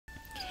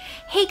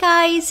Hey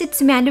guys,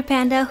 it's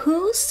MandaPanda.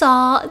 Who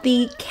saw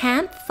the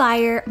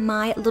Campfire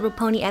My Little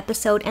Pony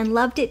episode and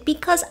loved it?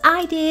 Because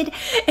I did.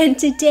 And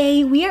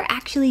today we are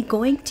actually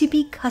going to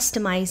be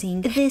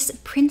customizing this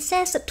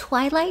Princess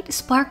Twilight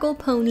Sparkle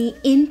pony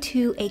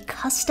into a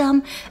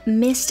custom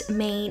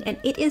Mistmane, and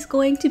it is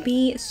going to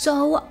be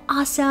so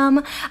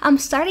awesome. I'm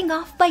starting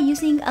off by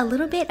using a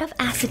little bit of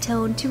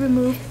acetone to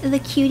remove the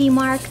cutie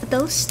mark,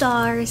 those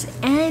stars,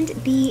 and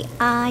the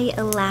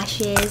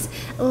eyelashes.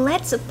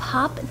 Let's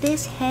pop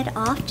this head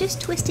off, just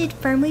twist it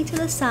firmly to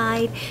the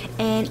side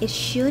and it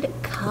should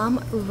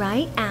come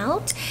right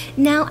out.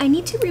 Now I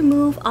need to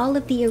remove all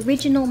of the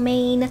original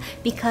mane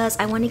because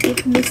I want to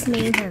give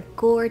Mistmane her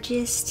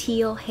gorgeous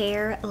teal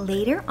hair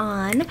later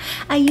on.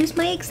 I use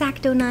my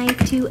X-Acto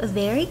knife to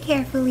very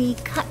carefully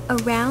cut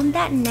around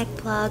that neck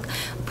plug,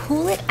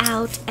 pull it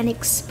out, and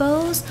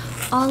expose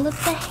all of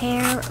the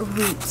hair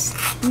roots.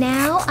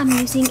 Now I'm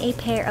using a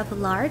pair of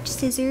large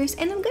scissors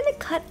and I'm going to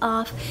cut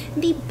off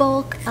the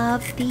bulk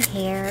of the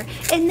hair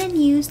and then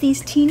use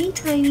these teeny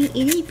tiny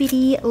itty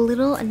bitty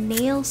little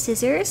nail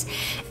scissors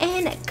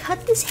and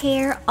cut this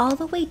hair all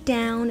the way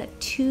down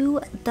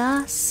to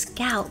the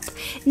scalp.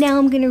 Now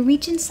I'm going to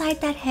reach inside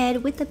that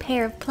head with a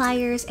pair of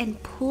pliers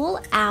and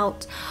pull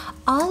out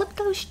all of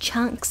those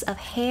chunks of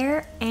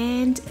hair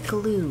and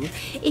glue.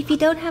 If you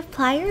don't have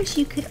pliers,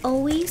 you could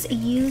always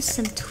use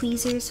some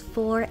tweezers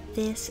for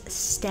this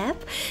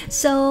step.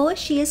 So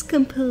she is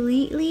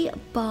completely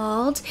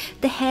bald.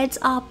 The head's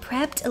all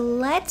prepped.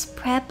 Let's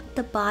prep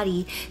the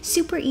body.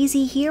 Super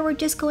easy here. We're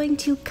just going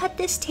to cut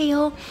this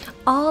tail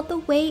all the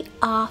way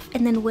off,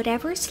 and then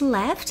whatever's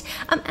left,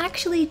 I'm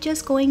actually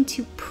just going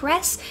to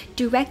press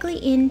directly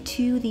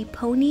into the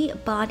pony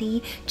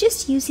body,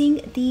 just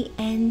using the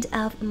end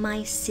of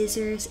my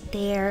scissors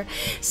there.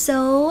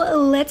 So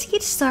let's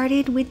get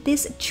started with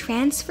this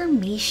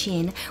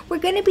transformation. We're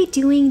going to be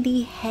doing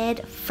the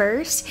head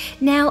first.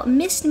 Now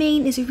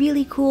Mistmane is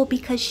really cool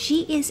because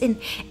she is an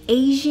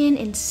Asian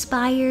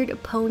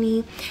inspired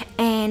pony,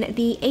 and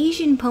the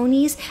Asian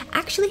ponies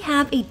actually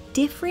have a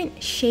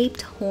different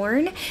shaped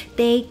horn.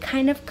 They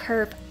kind of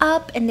curve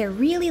up and they're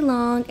really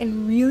long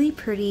and really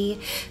pretty.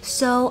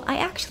 So I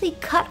actually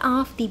cut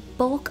off the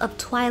bulk of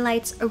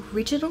Twilight's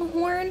original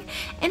horn,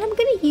 and I'm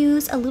going to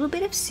use a little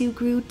bit of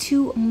Sugru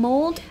to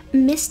mold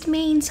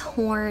Mistmane's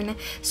horn.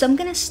 So I'm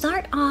going to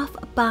start off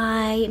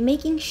by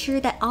making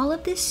sure that all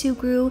of this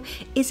Sugru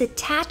is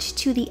attached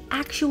to the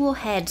actual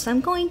head. So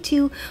I'm going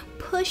to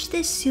push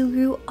this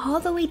Sugru all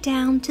the way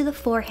down to the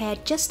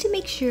forehead just to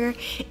make sure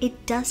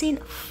it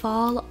doesn't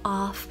fall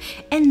off,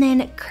 and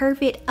then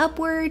curve it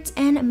upwards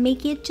and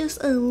make it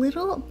just a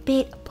little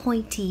bit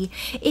pointy.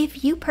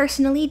 If you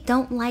personally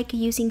don't like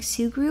using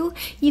Sugru,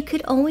 you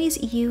could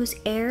always use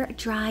air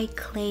dry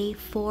clay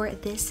for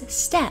this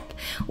step.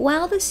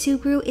 While the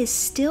Sugru is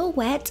still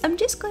wet, I'm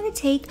just going to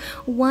take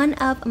one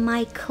of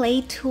my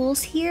clay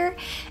tools here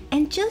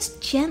and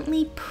just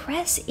gently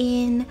press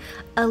in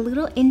a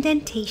little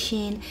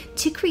indentation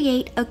to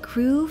create a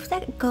groove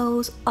that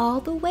goes all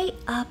the way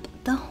up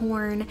the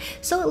horn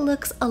so it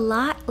looks a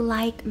lot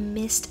like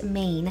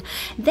Mistmane.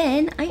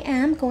 Then I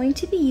am going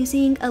to be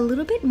using a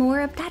little bit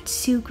more of that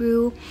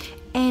Sugru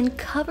and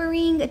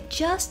covering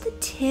just the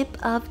tip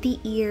of the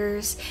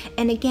ears,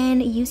 and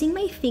again using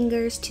my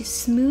fingers to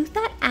smooth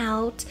that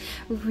out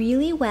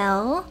really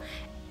well.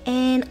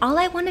 And all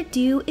I want to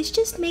do is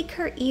just make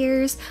her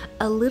ears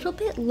a little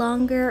bit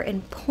longer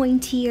and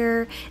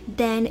pointier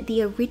than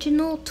the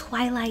original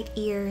Twilight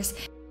ears.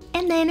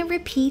 And then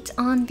repeat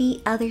on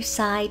the other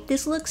side.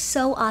 This looks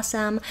so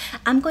awesome.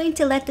 I'm going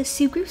to let the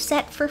Sugru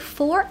set for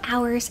 4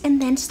 hours and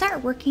then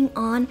start working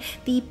on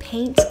the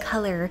paint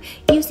color.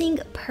 Using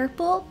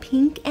purple,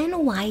 pink,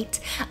 and white,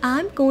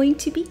 I'm going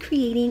to be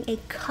creating a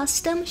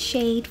custom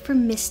shade for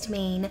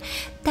Mistmane.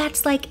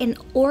 That's like an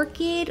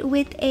orchid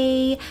with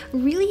a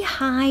really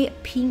high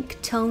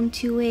pink tone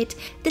to it.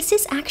 This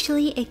is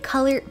actually a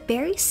color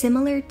very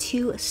similar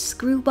to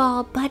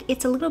Screwball, but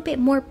it's a little bit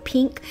more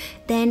pink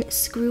than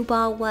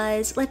Screwball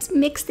was. Let's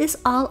mix this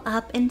all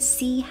up and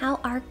see how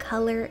our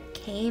color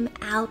came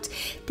out.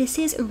 This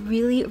is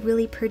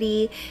really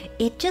pretty.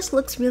 It just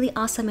looks really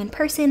awesome in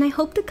person. I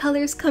hope the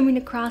color is coming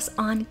across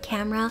on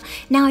camera.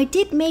 Now I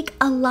did make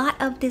a lot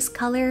of this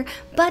color,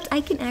 but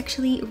I can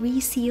actually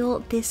reseal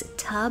this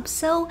tub,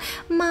 so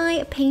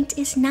my paint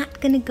is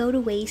not gonna go to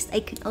waste. I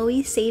can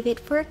always save it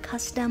for a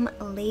custom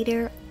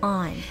later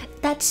on.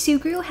 That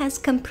Sugru has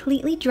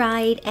completely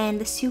dried and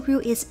the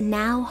Sugru is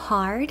now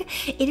hard.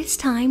 It is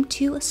time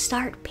to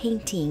start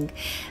painting.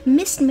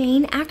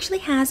 Mistmane actually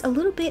has a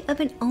little bit of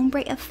an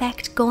ombre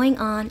effect going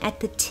on at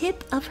the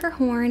tip of her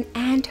horn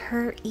and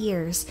her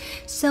ears.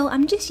 So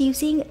I'm just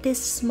using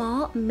this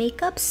small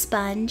makeup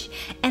sponge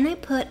and I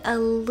put a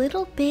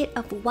little bit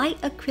of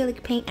white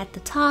acrylic paint at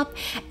the top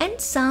and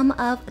some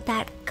of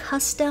that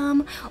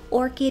custom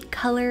orchid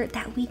color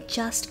that we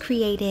just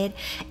created,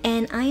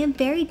 and I am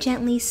very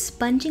gently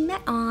sponging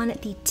that on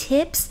the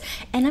tips,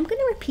 and I'm going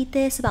to repeat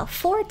this about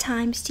 4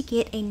 times to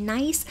get a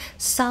nice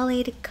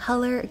solid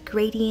color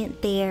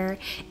gradient there,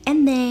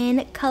 and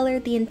then color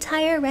the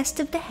entire rest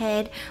of the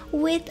head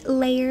with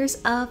layers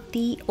of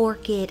the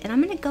orchid. And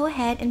I'm going to go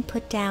ahead and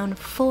put down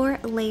 4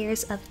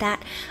 layers of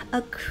that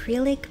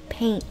acrylic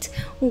paint.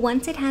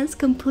 Once it has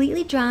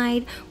completely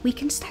dried, we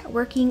can start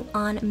working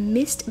on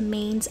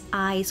Mistmane's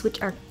eyes,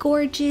 which are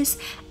gorgeous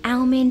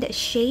almond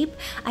shape.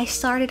 I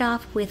started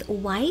off with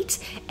white,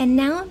 and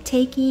now I'm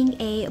taking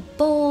a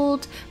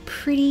bold,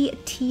 pretty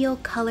teal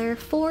color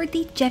for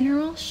the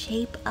general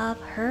shape of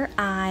her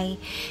eye.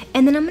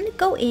 And then I'm going to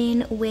go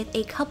in with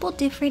a couple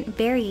different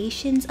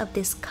variations of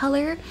this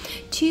color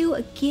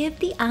to give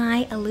the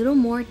eye a little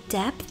more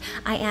depth.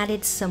 I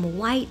added some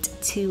white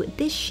to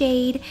this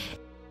shade.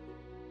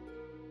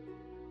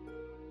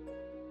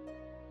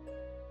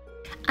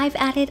 I've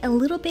added a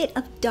little bit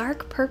of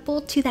dark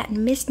purple to that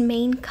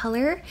Mistmane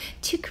color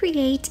to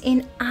create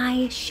an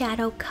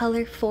eyeshadow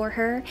color for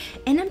her,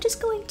 and I'm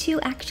just going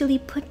to actually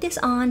put this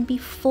on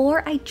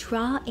before I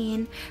draw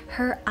in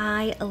her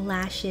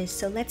eyelashes.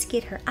 So let's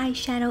get her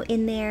eyeshadow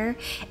in there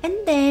and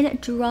then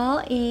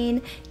draw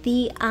in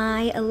the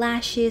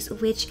eyelashes,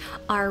 which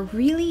are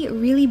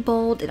really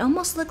bold. It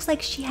almost looks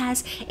like she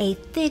has a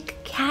thick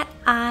cat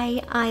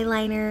eye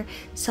eyeliner.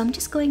 So I'm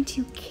just going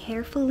to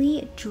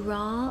carefully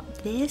draw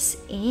this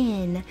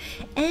in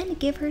and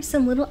give her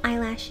some little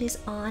eyelashes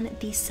on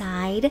the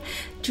side.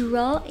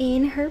 Draw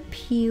in her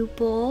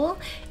pupil,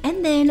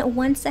 and then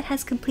once that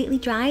has completely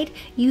dried,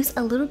 use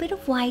a little bit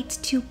of white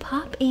to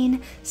pop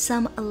in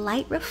some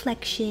light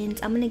reflections.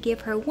 I'm going to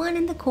give her one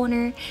in the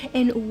corner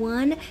and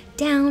one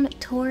down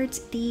towards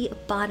the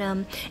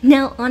bottom.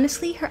 Now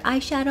honestly, her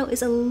eyeshadow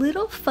is a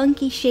little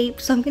funky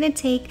shape, so I'm going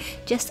to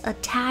take just a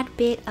tad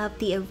bit of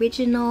the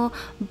original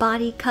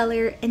body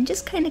color and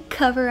just kind of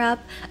cover up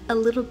a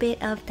little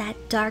bit of that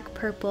dark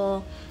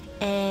purple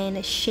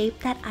and shape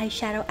that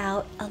eyeshadow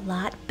out a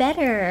lot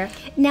better.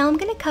 Now I'm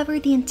going to cover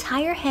the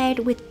entire head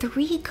with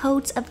 3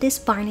 coats of this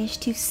varnish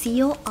to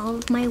seal all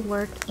of my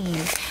work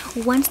in.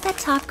 Once that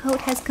top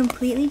coat has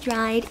completely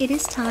dried, it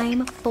is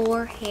time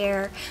for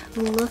hair.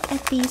 Look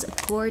at these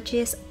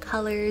gorgeous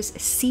colors,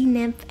 Sea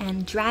Nymph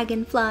and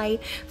Dragonfly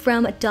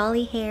from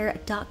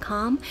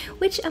dollyhair.com,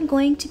 which I'm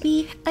going to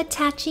be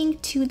attaching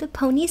to the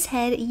pony's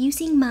head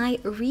using my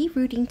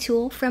rerouting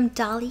tool from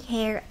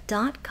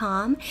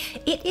dollyhair.com.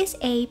 It is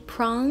a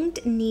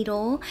pronged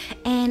needle,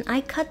 and I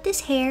cut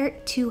this hair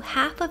to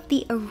half of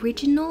the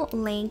original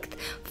length,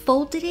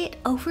 folded it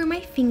over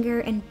my finger,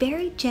 and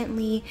very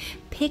gently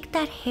picked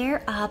that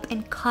hair up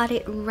and caught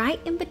it right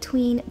in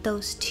between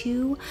those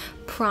 2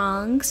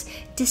 prongs.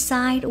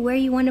 Decide where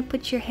you want to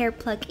put your hair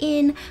plug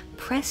in,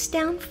 press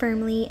down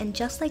firmly, and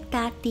just like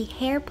that, the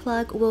hair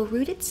plug will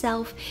root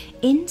itself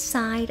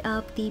inside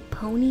of the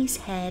pony's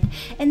head.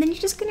 And then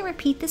you're just going to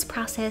repeat this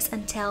process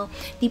until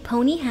the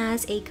pony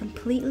has a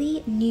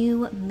completely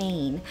new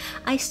mane.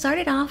 I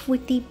started off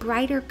with the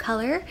brighter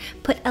color,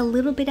 put a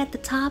little bit at the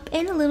top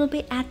and a little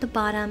bit at the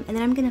bottom, and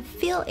then I'm going to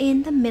fill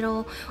in the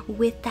middle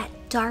with that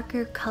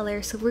darker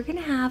color. So we're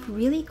gonna have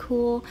really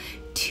cool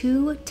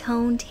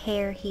 2-toned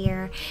hair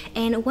here.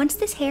 And once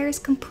this hair is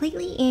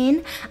completely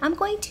in, I'm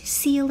going to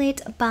seal it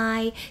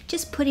by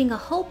just putting a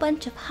whole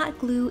bunch of hot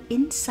glue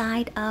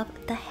inside of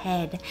the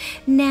head.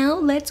 Now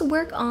let's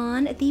work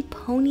on the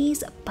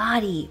pony's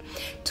body.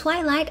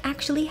 Twilight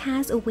actually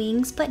has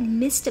wings, but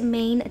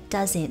Mistmane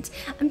doesn't.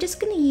 I'm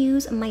just gonna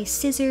use my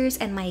scissors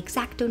and my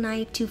X-Acto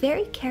knife to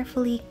very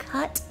carefully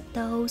cut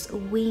those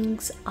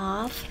wings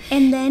off,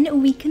 and then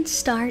we can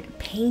start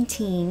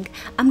painting.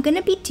 I'm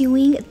gonna be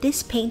doing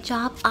this paint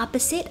job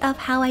opposite of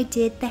how I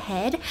did the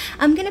head.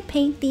 I'm gonna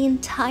paint the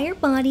entire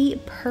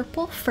body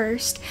purple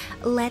first,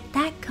 let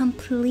that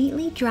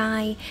completely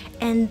dry,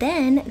 and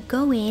then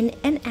go in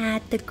and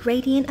add the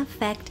gradient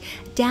effect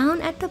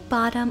down at the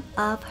bottom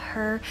of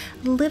her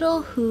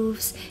little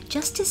hooves,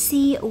 just to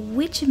see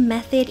which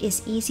method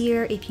is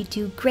easier, if you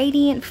do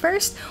gradient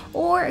first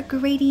or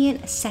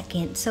gradient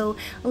second. So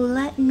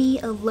let me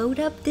load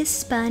up this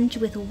sponge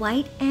with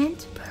white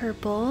and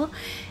purple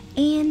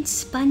and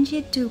sponge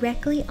it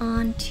directly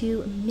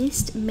onto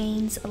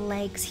Mistmane's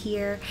legs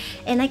here.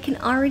 And I can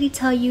already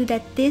tell you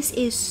that this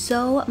is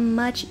so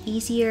much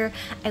easier.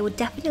 I would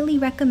definitely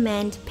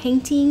recommend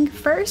painting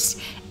first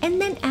and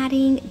then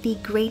adding the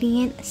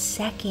gradient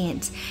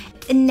second.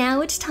 And now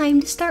it's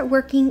time to start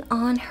working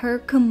on her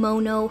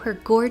kimono, her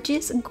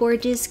gorgeous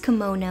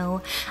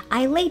kimono.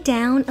 I laid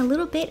down a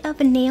little bit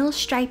of a nail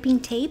striping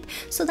tape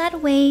so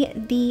that way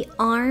the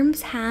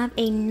arms have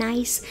a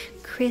nice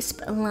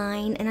crisp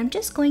line, and I'm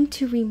just going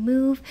to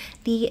remove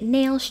the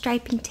nail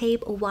striping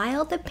tape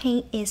while the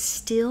paint is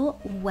still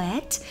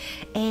wet,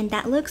 and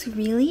that looks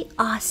really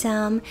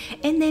awesome.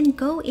 And then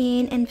go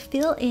in and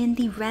fill in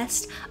the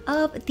rest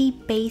of the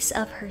base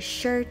of her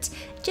shirt,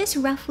 just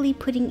roughly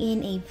putting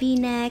in a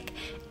V-neck,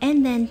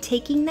 and then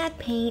taking that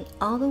paint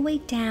all the way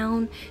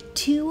down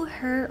to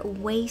her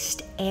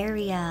waist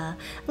area,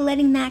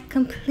 letting that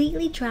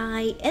completely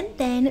dry, and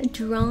then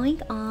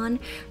drawing on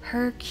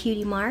her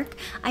cutie mark.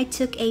 I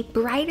took a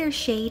brighter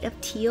shade of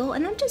teal,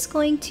 and I'm just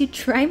going to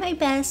try my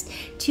best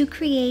to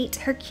create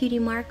her cutie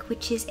mark,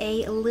 which is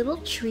a little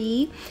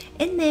tree,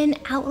 and then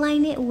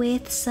outline it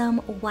with some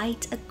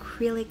white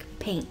acrylic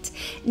paint.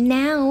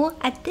 Now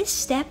at this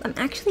step, I'm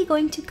actually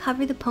going to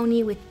cover the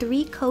pony with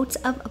 3 coats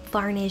of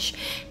varnish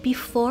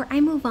before I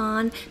move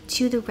on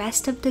to the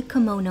rest of the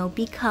kimono,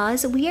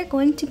 because we are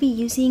going to be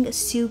using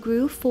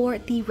sugru for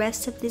the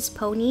rest of this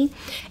pony,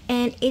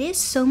 and it is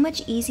so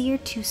much easier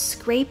to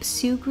scrape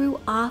sugru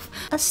off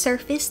a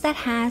surface that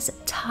has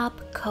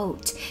top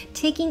coat.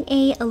 Taking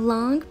a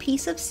long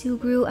piece of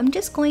sugru, I'm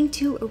just going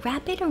to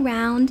wrap it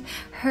around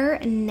her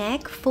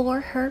neck for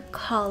her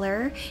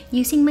collar,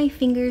 using my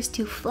fingers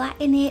to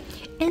flatten it,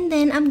 and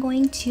then I'm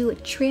going to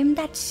trim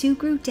that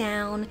sugru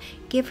down,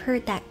 give her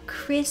that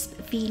crisp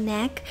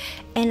V-neck,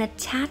 and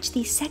attach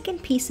the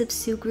second piece of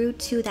sugru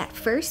to that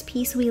first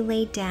piece we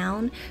laid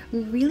down.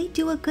 Really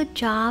do a good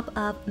job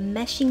of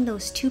meshing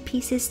those 2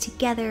 pieces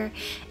together,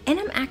 and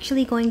I'm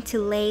actually going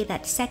to lay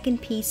that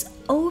second piece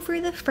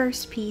over the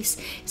first piece,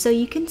 so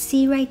you can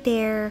see right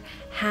there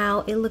how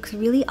it looks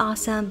really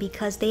awesome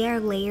because they are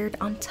layered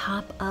on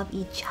top of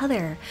each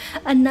other.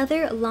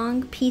 Another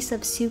long piece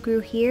of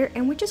sugru here,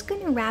 and we're just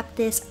going to wrap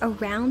this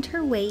around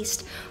her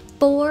waist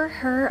for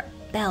her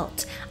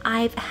belt.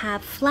 I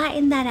have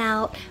flattened that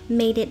out,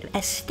 made it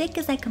as thick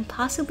as I can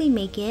possibly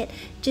make it.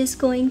 Just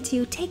going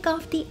to take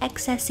off the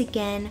excess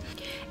again,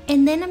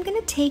 and then I'm going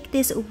to take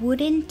this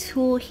wooden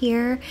tool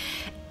here,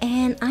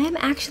 and I am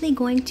actually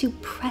going to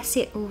press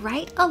it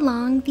right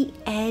along the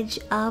edge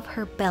of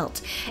her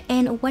belt.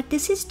 And what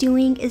this is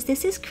doing is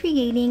this is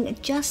creating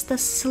just the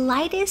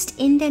slightest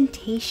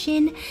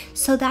indentation,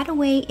 so that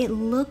way it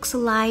looks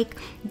like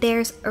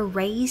there's a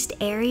raised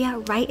area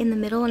right in the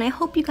middle. And I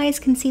hope you guys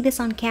can see this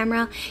on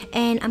camera,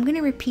 and I'm going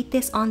to repeat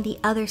this on the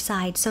other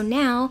side. So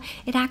now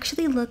it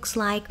actually looks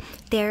like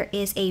there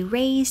is a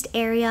raised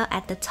area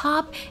at the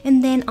top,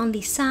 and then on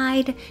the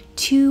side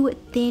 2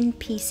 thin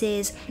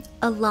pieces,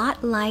 a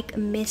lot like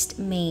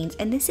Mistmane's,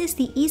 and this is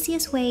the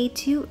easiest way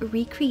to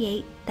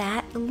recreate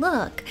that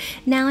look.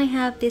 Now I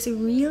have this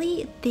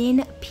really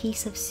thin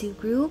piece of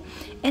sugru,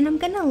 and I'm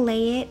gonna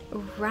lay it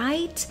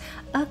right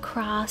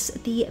across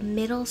the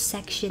middle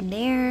section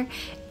there,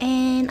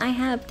 and I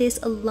have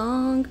this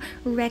long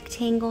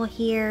rectangle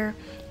here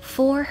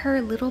for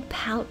her little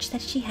pouch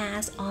that she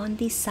has on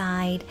the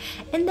side,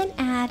 and then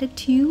add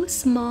 2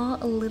 small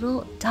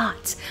little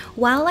dots.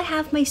 While I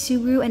have my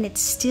sugru and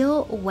it's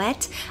still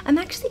wet, I'm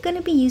actually going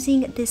to be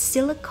using this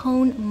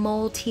silicone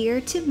mold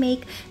here to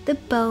make the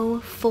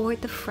bow for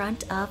the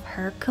front of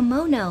her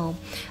kimono.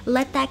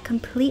 Let that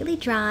completely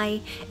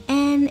dry,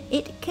 and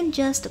it can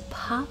just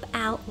pop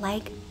out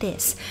like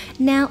this.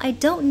 Now I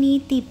don't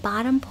need the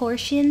bottom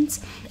portions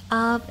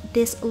of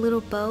this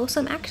little bow,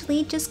 so I'm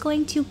actually just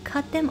going to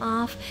cut them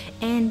off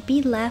and be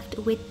left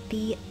with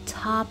the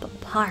top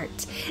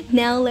part.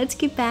 Now let's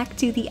get back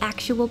to the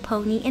actual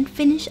pony and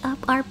finish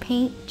up our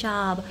paint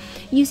job.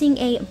 Using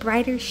a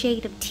brighter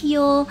shade of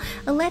teal,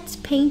 let's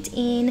paint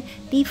in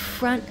the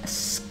front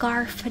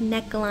scarf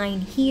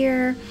neckline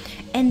here,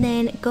 and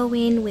then go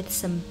in with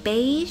some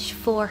beige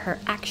for her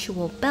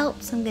actual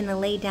belt. So I'm going to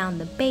lay down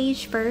the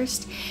beige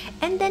first,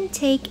 and then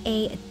take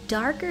a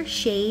darker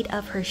shade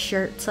of her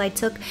shirt. So I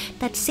took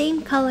that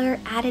same color,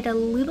 added a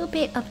little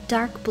bit of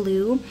dark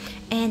blue,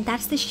 and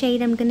that's the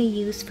shade I'm going to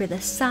use for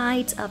the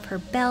sides of her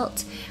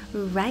belt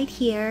right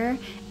here.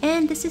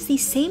 And this is the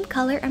same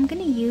color I'm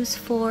going to use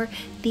for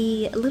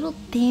the little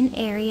thin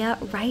area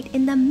right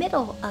in the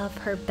middle of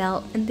her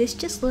belt, and this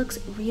just looks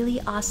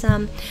really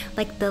awesome.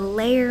 Like the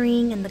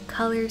layering and the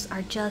colors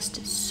are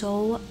just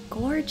so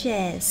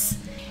gorgeous.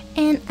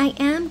 And I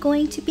am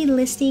going to be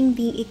listing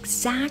the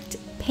exact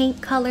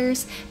paint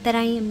colors that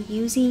I am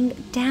using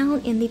down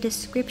in the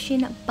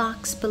description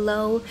box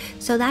below,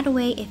 so that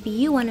way if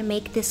you want to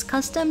make this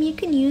custom, you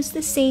can use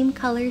the same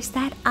colors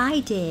that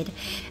I did.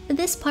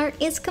 This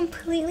part is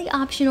completely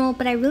optional,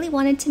 but I really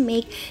wanted to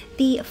make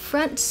the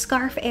front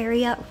scarf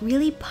area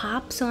really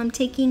pop, so I'm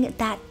taking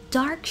that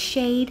dark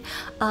shade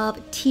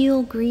of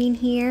teal green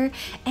here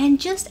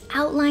and just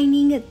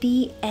outlining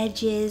the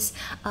edges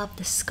of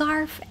the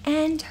scarf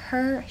and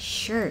her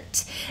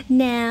shirt.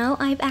 Now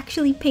I've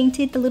actually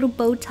painted the little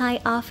bow tie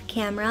off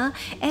camera,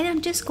 and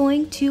I'm just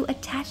going to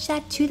attach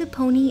that to the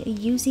pony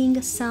using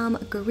some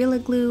Gorilla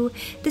Glue.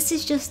 This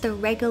is just the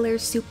regular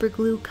super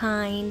glue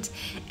kind,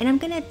 and I'm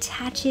gonna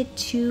attach it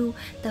to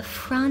the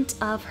front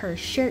of her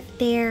shirt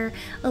there.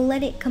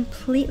 Let it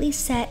completely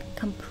set,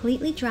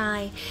 completely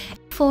dry,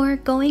 before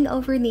going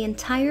over the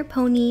entire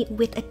pony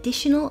with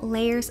additional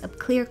layers of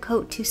clear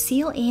coat to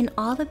seal in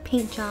all the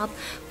paint job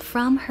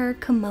from her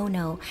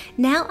kimono.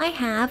 Now I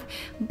have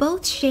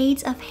both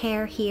shades of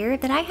hair here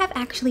that I have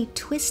actually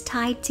twist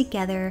tied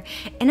together,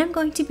 and I'm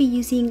going to be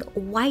using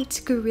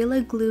white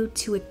Gorilla Glue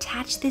to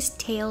attach this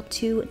tail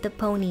to the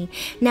pony.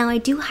 Now I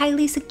do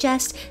highly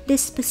suggest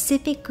this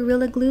specific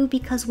Gorilla Glue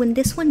because when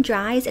this one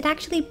dries, it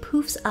actually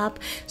poofs up,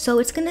 so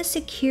it's going to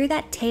secure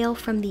that tail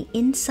from the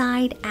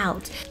inside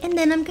out. And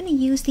then I'm going to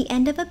use the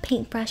end of a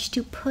paintbrush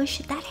to push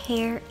that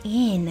hair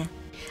in.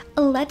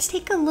 Let's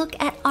take a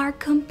look at our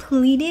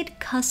completed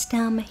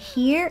custom.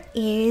 Here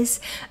is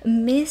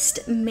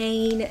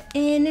Mistmane,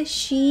 and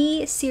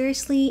she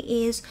seriously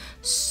is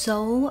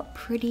so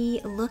pretty.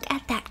 Look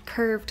at that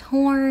curved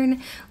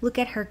horn, look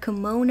at her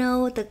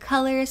kimono. The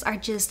colors are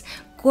just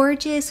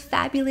gorgeous,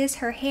 fabulous.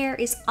 Her hair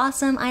is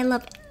awesome. I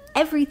love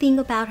everything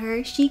about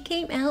her. She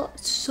came out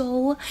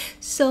so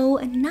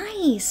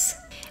nice.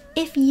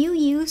 If you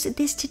use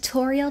this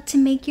tutorial to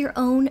make your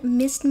own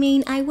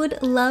Mistmane, I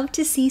would love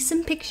to see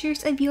some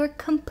pictures of your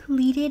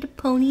completed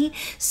pony,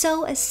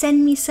 so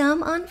send me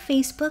some on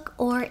Facebook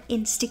or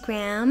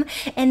Instagram.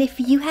 And if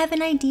you have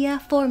an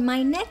idea for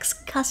my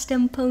next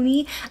custom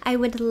pony, I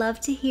would love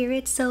to hear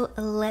it, so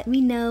let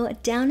me know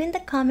down in the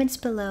comments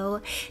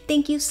below.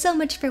 Thank you so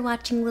much for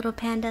watching, Little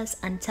Pandas.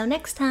 Until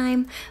next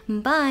time,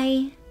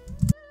 bye!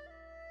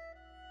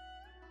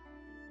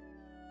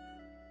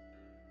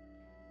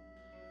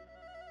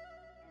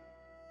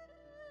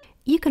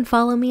 You can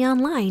follow me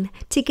online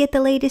to get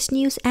the latest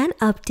news and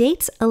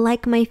updates.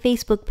 Like my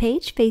Facebook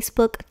page,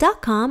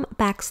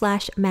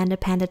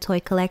 facebook.com/MandaPanda Toy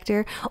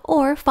Collector,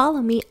 or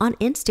follow me on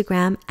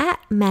Instagram at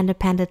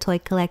MandaPanda Toy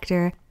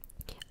Collector.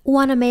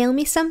 Want to mail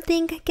me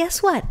something?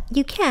 Guess what?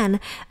 You can.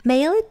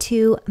 Mail it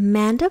to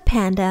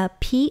MandaPanda,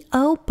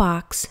 P.O.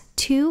 Box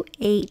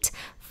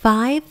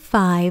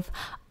 2855,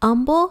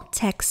 Humble,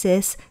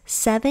 Texas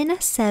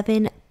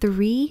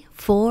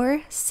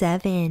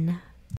 77347.